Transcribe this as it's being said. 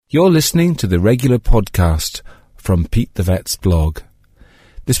You're listening to the regular podcast from Pete the Vet's blog.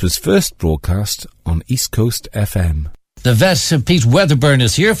 This was first broadcast on East Coast FM. The vet, Pete Wedderburn,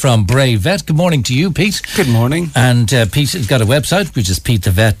 is here from Bray Vet. Good morning to you, Pete. Good morning. And Pete has got a website, which is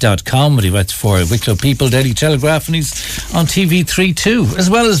petethevet.com, where he writes for Wicklow People, Daily Telegraph, and he's on TV3 too, as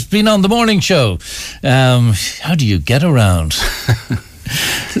well as being on the morning show. How do you get around?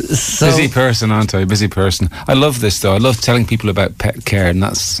 Busy person, aren't I? Busy person. I love this, though. I love telling people about pet care, and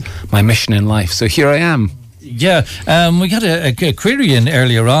that's my mission in life. So here I am. Yeah, we got a query in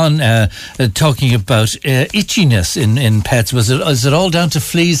earlier on talking about itchiness in pets. Is it all down to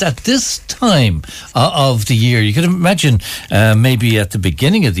fleas at this time of the year? You could imagine maybe at the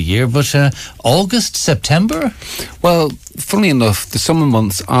beginning of the year, but August, September? Well, funnily enough, the summer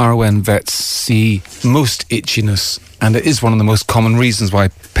months are when vets see most itchiness, and it is one of the most common reasons why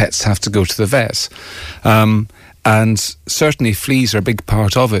pets have to go to the vet. And certainly fleas are a big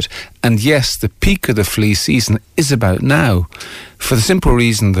part of it. And yes, the peak of the flea season is about now, for the simple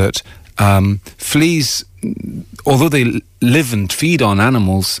reason that fleas, although they live and feed on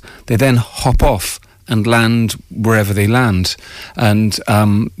animals, they then hop off and land wherever they land. And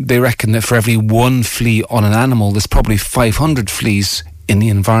they reckon that for every one flea on an animal, there's probably 500 fleas in the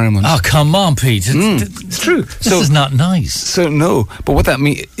environment. Oh, come on, Pete. It's true. This is not nice. So, no. But what that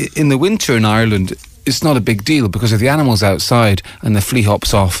means, in the winter in Ireland, it's not a big deal, because if the animal's outside and the flea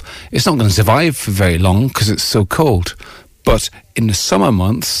hops off, it's not going to survive for very long because it's so cold. But in the summer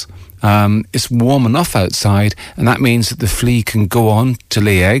months, it's warm enough outside, and that means that the flea can go on to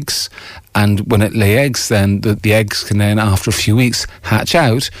lay eggs, and when it lay eggs, then the eggs can then, after a few weeks, hatch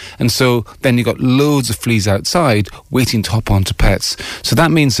out, and so then you've got loads of fleas outside waiting to hop onto pets. So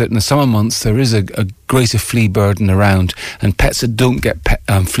that means that in the summer months there is a greater flea burden around, and pets that don't get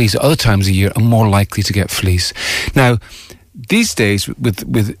fleas at other times of year are more likely to get fleas. Now, these days,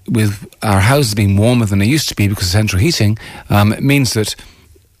 with our houses being warmer than they used to be because of central heating, it means that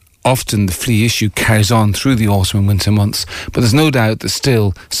often the flea issue carries on through the autumn and winter months, but there's no doubt that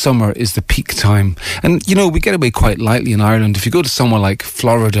still summer is the peak time. And, you know, we get away quite lightly in Ireland. If you go to somewhere like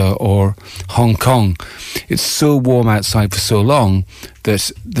Florida or Hong Kong, it's so warm outside for so long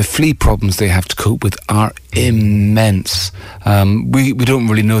that the flea problems they have to cope with are immense. We don't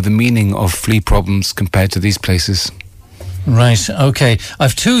really know the meaning of flea problems compared to these places. Right, okay.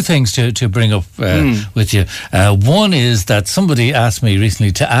 I've two things to bring up with you. One is that somebody asked me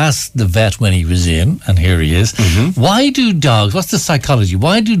recently to ask the vet when he was in, and here he is, why do dogs, what's the psychology,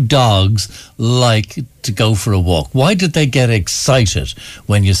 why do dogs like to go for a walk? Why did they get excited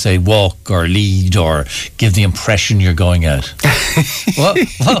when you say walk or lead or give the impression you're going out?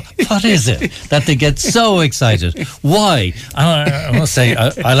 what is it that they get so excited? Why? I must say,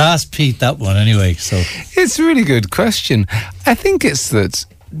 I'll ask Pete that one anyway. So it's a really good question. I think it's that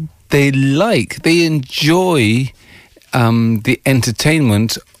they enjoy the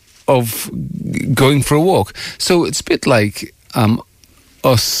entertainment of going for a walk. So it's a bit like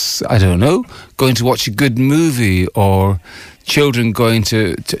us, I don't know, going to watch a good movie, or children going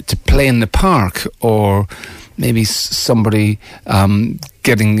to play in the park, or maybe somebody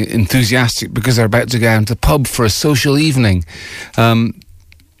getting enthusiastic because they're about to go out to the pub for a social evening.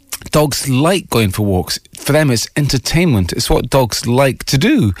 Dogs like going for walks. For them, it's entertainment. It's what dogs like to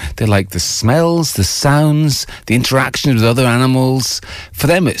do. They like the smells, the sounds, the interactions with other animals. For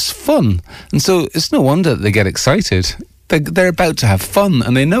them, it's fun. And so it's no wonder that they get excited. They're about to have fun,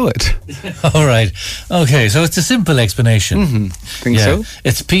 and they know it. All right. Okay, so it's a simple explanation. Think so?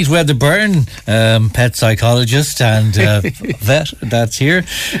 It's Pete Wedderburn, pet psychologist and vet, that's here.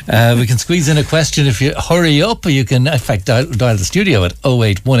 We can squeeze in a question if you hurry up. You can, in fact, dial the studio at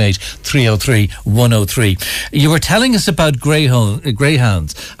 0818 303 103. You were telling us about greyhounds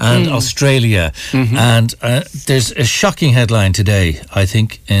and Australia, and there's a shocking headline today, I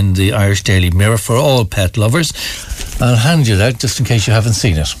think, in the Irish Daily Mirror for all pet lovers. I'll hand you that just in case you haven't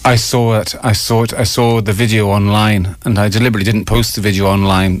seen it. I saw it. I saw the video online, and I deliberately didn't post the video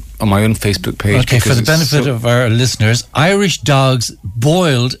online on my own Facebook page. Okay, for the benefit of our listeners, Irish dogs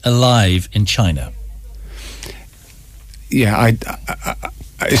boiled alive in China. Yeah,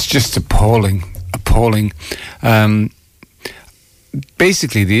 it's just appalling.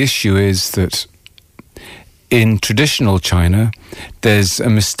 Basically, the issue is that in traditional China, there's a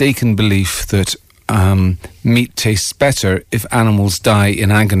mistaken belief that meat tastes better if animals die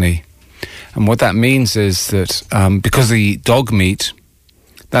in agony. And what that means is that because they eat dog meat,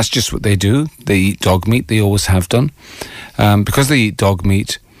 that's just what they do. They eat dog meat, they always have done. Because they eat dog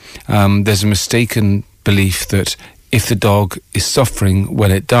meat, there's a mistaken belief that if the dog is suffering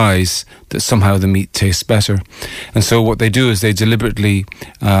when it dies, that somehow the meat tastes better. And so what they do is they deliberately,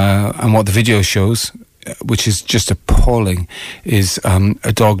 and what the video shows, which is just appalling, is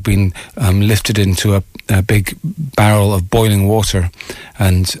a dog being lifted into a big barrel of boiling water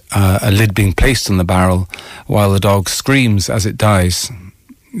and a lid being placed on the barrel while the dog screams as it dies.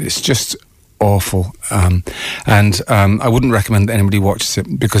 It's just awful. And I wouldn't recommend that anybody watches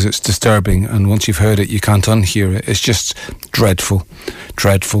it because it's disturbing, and once you've heard it, you can't unhear it. It's just dreadful,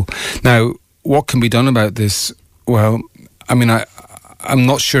 dreadful. Now, what can be done about this? Well, I mean, I'm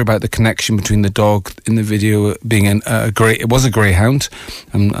not sure about the connection between the dog in the video being it was a greyhound.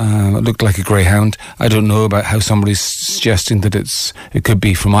 It looked like a greyhound. I don't know about how somebody's suggesting that it could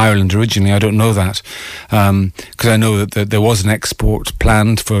be from Ireland originally. I don't know that. Because I know that there was an export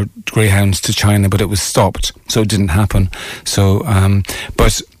planned for greyhounds to China, but it was stopped. So it didn't happen. So,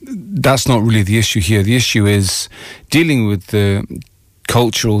 but that's not really the issue here. The issue is dealing with the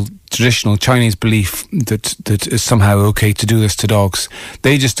cultural, traditional Chinese belief that it's somehow okay to do this to dogs.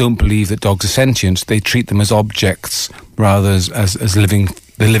 They just don't believe that dogs are sentient. They treat them as objects rather as living,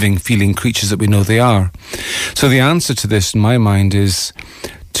 feeling creatures that we know they are. So the answer to this, in my mind, is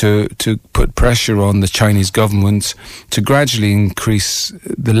to put pressure on the Chinese government to gradually increase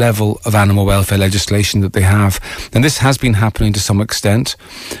the level of animal welfare legislation that they have. And this has been happening to some extent.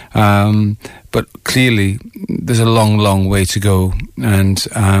 But clearly, there's a long, long way to go. And,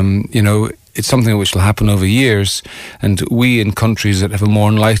 it's something which will happen over years. And we, in countries that have a more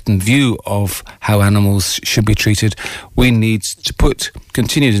enlightened view of how animals should be treated, we need to put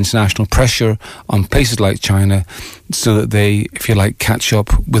continued international pressure on places like China so that they, if you like, catch up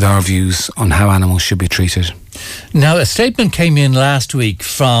with our views on how animals should be treated. Now, a statement came in last week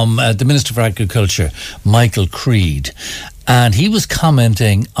from the Minister for Agriculture, Michael Creed, and he was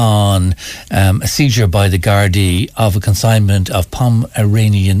commenting on a seizure by the Gardaí of a consignment of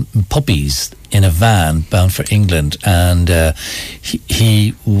Pomeranian puppies in a van bound for England. And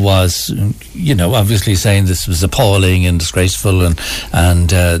he was, obviously saying this was appalling and disgraceful, and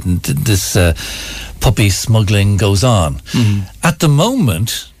this puppy smuggling goes on. Mm-hmm. At the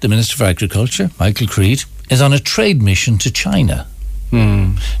moment, the Minister for Agriculture, Michael Creed, is on a trade mission to China.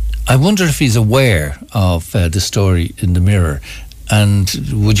 I wonder if he's aware of the story in the Mirror, and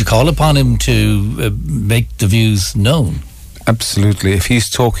would you call upon him to make the views known? Absolutely. If he's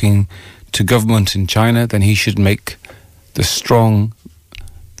talking to government in China, then he should make the strong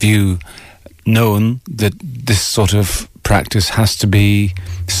view known that this sort of practice has to be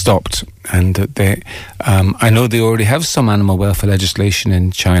stopped, and that I know they already have some animal welfare legislation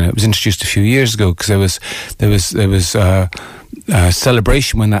in China. It was introduced a few years ago because there was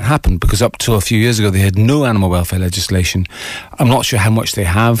celebration when that happened, because up till a few years ago they had no animal welfare legislation. I'm not sure how much they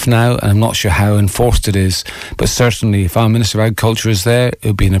have now, and I'm not sure how enforced it is, but certainly if our Minister of Agriculture is there, it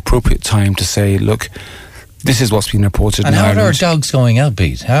would be an appropriate time to say, look, this is what's been reported in Ireland. And how are our dogs going out,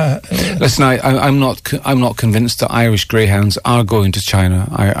 Pete? Listen, I'm not convinced that Irish greyhounds are going to China.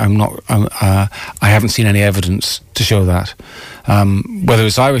 I haven't seen any evidence to show that. Whether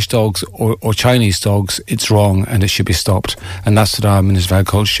it's Irish dogs or Chinese dogs, it's wrong and it should be stopped. And that's what our Minister of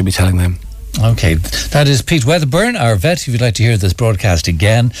Agriculture should be telling them. Okay, that is Pete Weatherburn, our vet. If you'd like to hear this broadcast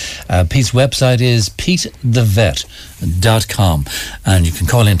again, Pete's website is petethevet.com, and you can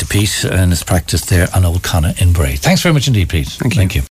call in to Pete and his practice there on Old Connaught in Bray. Thanks very much indeed, Pete. Thank you.